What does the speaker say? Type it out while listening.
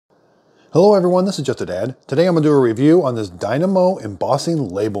Hello everyone, this is Just a Dad. Today I'm going to do a review on this DYMO embossing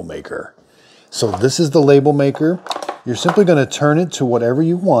label maker. So this is the label maker. You're simply going to turn it to whatever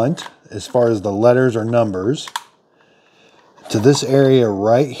you want as far as the letters or numbers to this area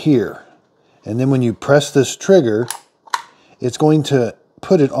right here. And then when you press this trigger, it's going to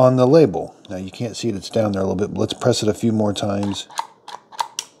put it on the label. Now you can't see it, it's down there a little bit, but let's press it a few more times.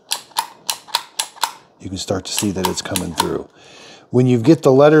 You can start to see that it's coming through. When you get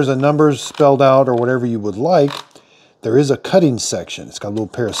the letters and numbers spelled out or whatever you would like, there is a cutting section. It's got a little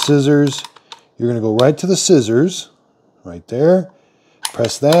pair of scissors. You're going to go right to the scissors, right there.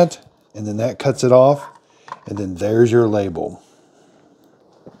 Press that, and then that cuts it off. And then there's your label.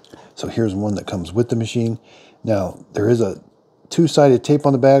 So here's one that comes with the machine. Now, there is a two-sided tape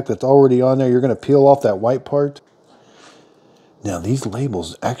on the back that's already on there. You're going to peel off that white part. Now, these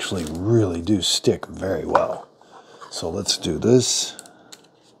labels actually really do stick very well. So let's do this.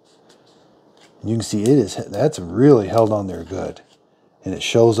 You can see that's really held on there good. And it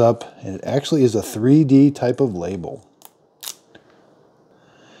shows up, and it actually is a 3D type of label.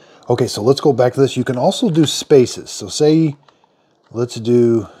 Okay, so let's go back to this. You can also do spaces. So say, let's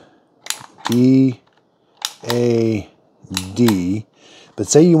do B, A, D. But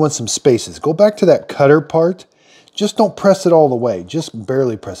say you want some spaces. Go back to that cutter part. Just don't press it all the way. Just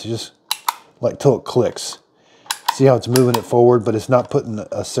barely press it. Just like till it clicks. See how it's moving it forward, but it's not putting a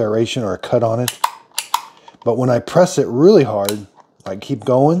serration or a cut on it. But when I press it really hard, like keep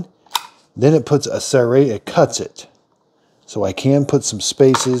going, then it puts a serration, it cuts it. So I can put some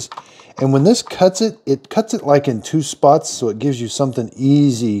spaces. And when this cuts it like in two spots, so it gives you something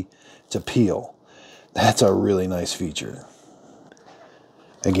easy to peel. That's a really nice feature.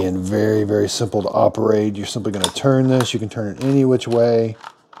 Again, very, very simple to operate. You're simply going to turn this. You can turn it any which way.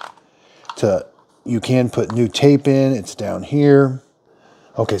 You can put new tape in. It's down here.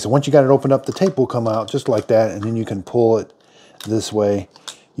 Okay, so once you got it opened up, the tape will come out just like that, and then you can pull it this way.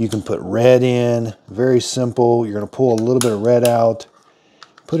 You can put red in. Very simple. You're going to pull a little bit of red out.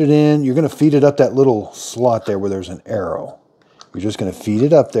 Put it in. You're going to feed it up that little slot there where there's an arrow. You're just going to feed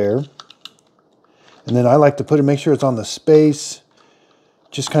it up there. And then I like to put it, make sure it's on the space.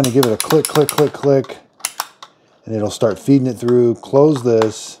 Just kind of give it a click, click, click, click. And it'll start feeding it through. Close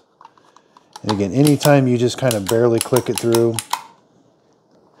this. And again, anytime you just kind of barely click it through.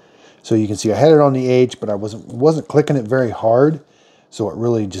 So you can see I had it on the H, but I wasn't clicking it very hard. So it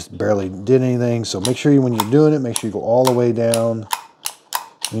really just barely did anything. So make sure when you're doing it, make sure you go all the way down.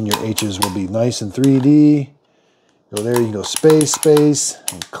 And your H's will be nice and 3D. Go there, you can go space, space,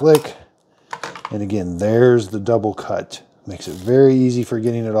 and click. And again, there's the double cut. Makes it very easy for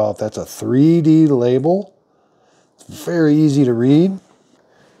getting it off. That's a 3D label. It's very easy to read.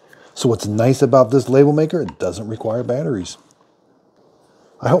 So what's nice about this label maker, it doesn't require batteries.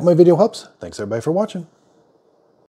 I hope my video helps. Thanks everybody for watching.